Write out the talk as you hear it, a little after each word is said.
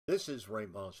This is Ray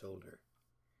Mossholder.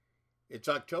 It's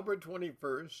October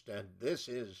 21st, and this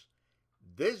is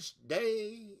This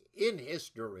Day in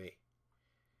History.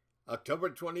 October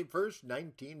 21st,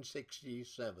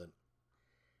 1967.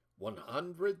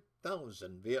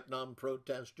 100,000 Vietnam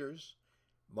protesters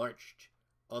marched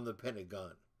on the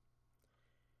Pentagon.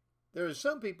 There are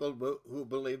some people who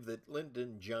believe that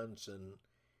Lyndon Johnson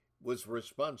was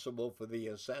responsible for the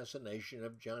assassination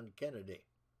of John Kennedy.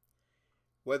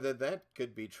 Whether that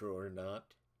could be true or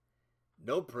not,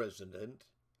 no president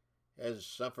has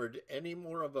suffered any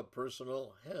more of a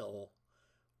personal hell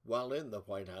while in the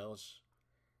White House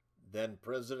than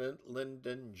President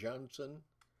Lyndon Johnson,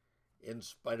 in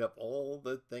spite of all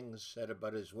the things said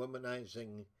about his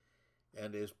womanizing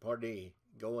and his party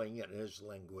going and his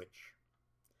language.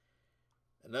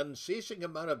 An unceasing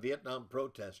amount of Vietnam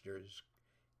protesters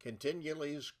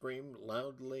continually screamed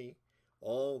loudly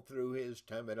all through his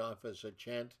time in office a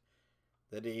chant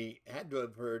that he had to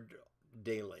have heard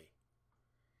daily.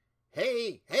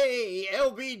 Hey, hey,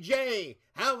 LBJ,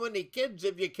 how many kids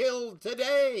have you killed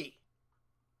today?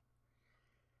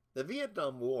 The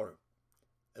Vietnam War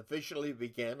officially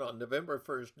began on November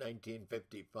 1st,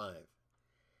 1955.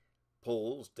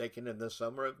 Polls taken in the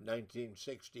summer of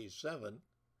 1967,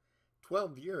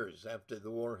 12 years after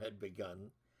the war had begun,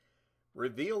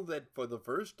 revealed that for the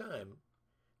first time,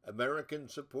 American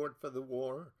support for the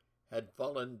war had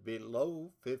fallen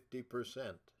below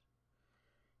 50%.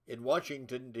 In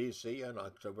Washington, D.C. on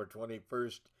October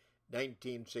 21st,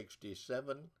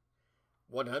 1967,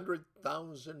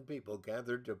 100,000 people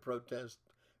gathered to protest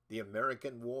the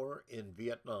American war in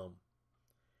Vietnam.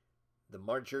 The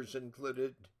marchers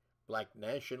included black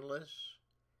nationalists,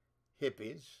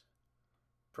 hippies,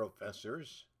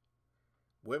 professors,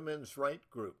 women's rights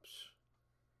groups,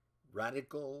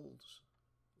 radicals,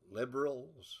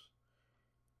 liberals,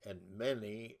 and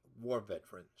many war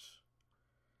veterans.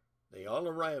 They all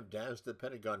arrived to ask the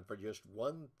Pentagon for just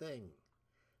one thing: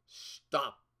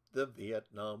 stop the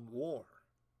Vietnam War.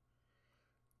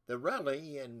 The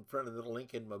rally in front of the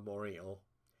Lincoln Memorial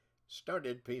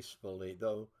started peacefully,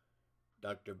 though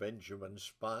Dr. Benjamin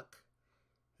Spock,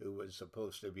 who was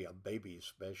supposed to be a baby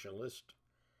specialist,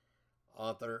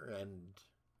 author, and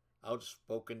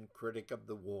outspoken critic of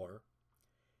the war,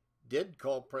 did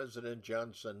call President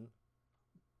Johnson,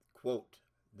 quote,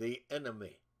 the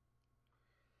enemy.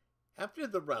 After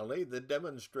the rally, the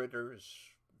demonstrators,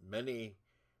 many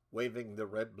waving the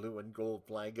red, blue, and gold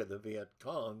flag of the Viet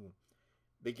Cong,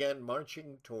 began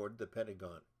marching toward the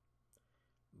Pentagon.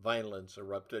 Violence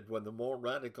erupted when the more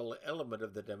radical element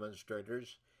of the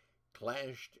demonstrators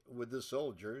clashed with the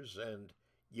soldiers and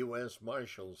U.S.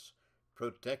 Marshals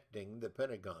protecting the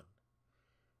Pentagon.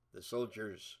 The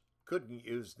soldiers couldn't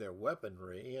use their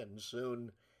weaponry, and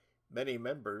soon many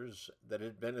members that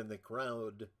had been in the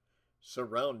crowd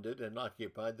surrounded and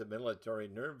occupied the military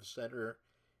nerve center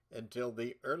until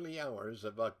the early hours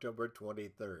of October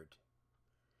 23rd.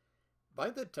 By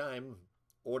the time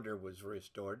order was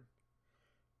restored,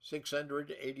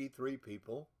 683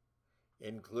 people,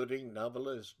 including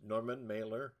novelist Norman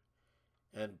Mailer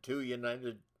and 2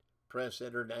 United Press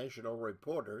International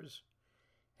reporters,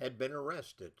 had been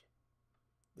arrested.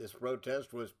 This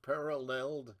protest was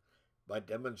paralleled by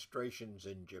demonstrations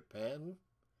in Japan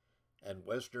and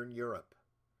Western Europe,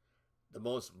 the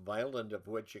most violent of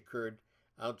which occurred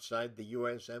outside the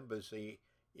U.S. Embassy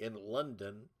in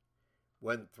London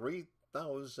when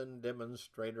 3,000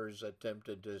 demonstrators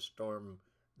attempted to storm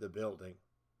the building.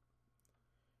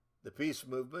 The peace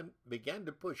movement began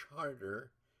to push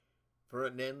harder for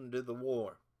an end to the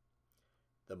war.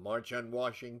 The March on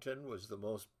Washington was the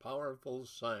most powerful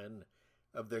sign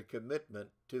of their commitment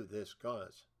to this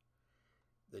cause.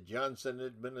 The Johnson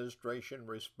administration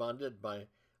responded by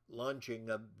launching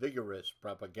a vigorous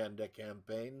propaganda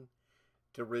campaign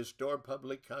to restore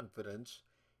public confidence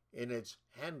in its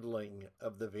handling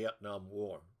of the Vietnam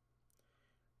War.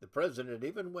 The president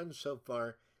even went so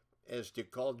far as to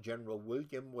call General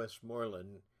William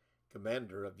Westmoreland,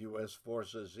 commander of U.S.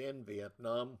 forces in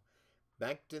Vietnam,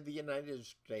 back to the United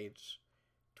States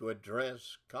to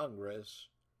address Congress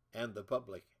and the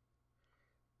public.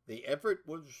 The effort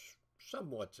was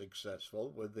somewhat successful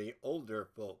with the older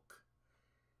folk,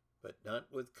 but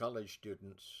not with college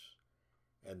students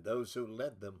and those who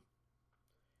led them.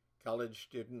 College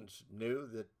students knew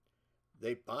that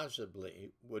they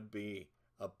possibly would be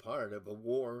a part of a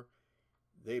war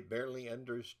they barely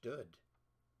understood.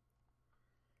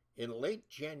 In late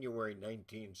January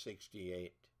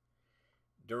 1968,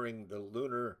 during the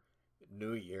Lunar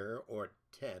New Year, or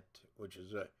Tet, which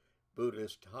is a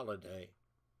Buddhist holiday,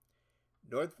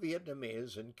 North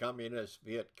Vietnamese and Communist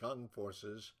Viet Cong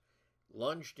forces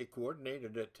launched a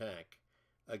coordinated attack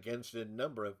against a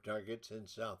number of targets in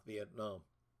South Vietnam.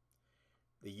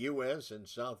 The U.S. and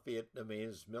South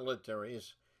Vietnamese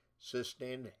militaries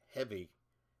sustained heavy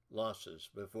losses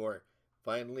before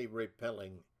finally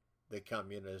repelling the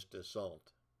communist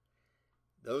assault.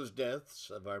 Those deaths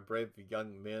of our brave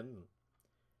young men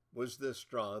was the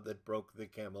straw that broke the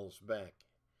camel's back.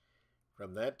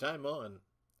 From that time on,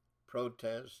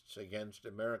 protests against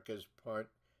America's part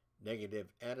negative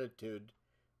attitude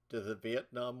to the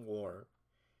Vietnam War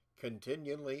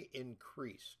continually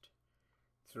increased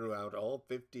throughout all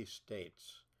 50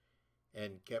 states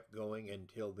and kept going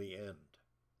until the end.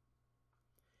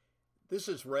 This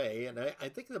is Ray, and I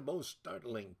think the most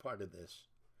startling part of this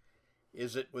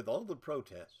is that with all the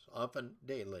protests, often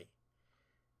daily,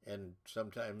 and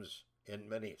sometimes in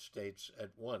many states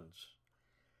at once,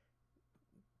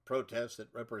 protests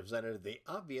that represented the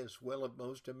obvious will of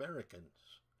most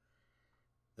Americans,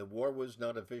 the war was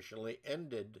not officially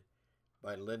ended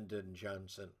by Lyndon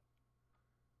Johnson,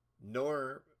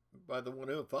 nor by the one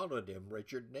who followed him,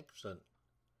 Richard Nixon,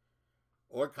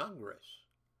 or Congress,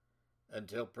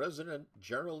 until President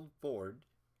Gerald Ford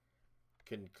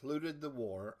concluded the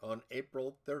war on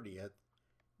April 30th,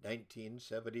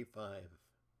 1975.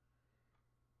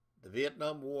 The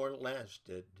Vietnam War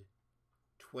lasted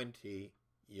 20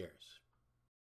 years.